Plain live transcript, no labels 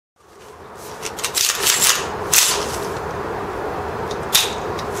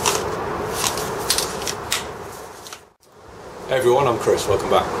Hey everyone, I'm Chris, welcome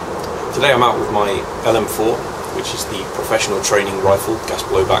back. Today I'm out with my LM4, which is the professional training rifle, gas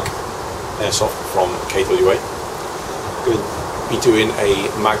blowback airsoft from KWA. I'm going to be doing a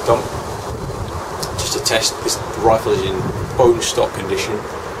mag dump, just to test. This rifle is in bone stock condition.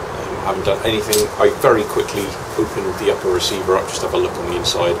 I haven't done anything. I very quickly opened the upper receiver up, just to have a look on the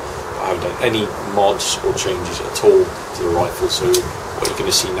inside. I haven't done any mods or changes at all to the rifle, so what you're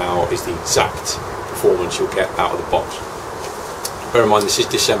going to see now is the exact performance you'll get out of the box. Bear in mind this is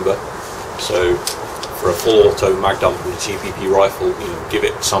December, so for a full auto mag dump with a GPP rifle, give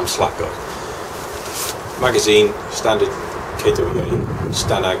it some slack guys. Magazine, standard KWA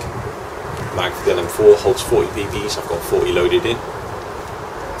Stanag mag for the LM4, holds 40 pp's, I've got 40 loaded in,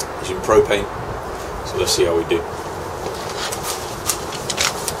 using propane, so let's see how we do.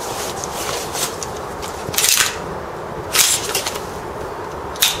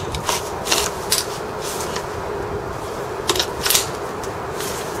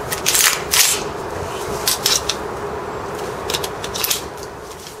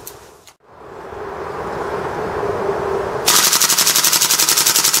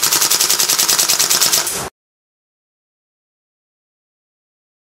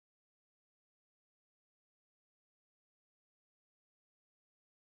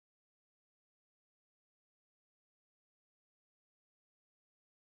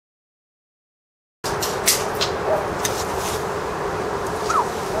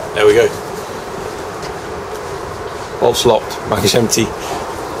 There we go. Bolt's locked, mag is empty.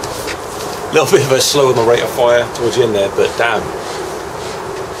 A little bit of a slow on the rate of fire towards the end there, but damn.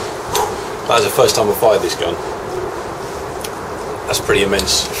 That was the first time I fired this gun. That's pretty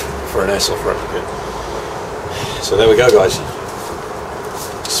immense for an airsoft replica. So there we go guys.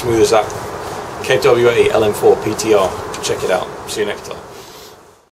 Smooth as that. KWA LM4 PTR. Check it out. See you next time.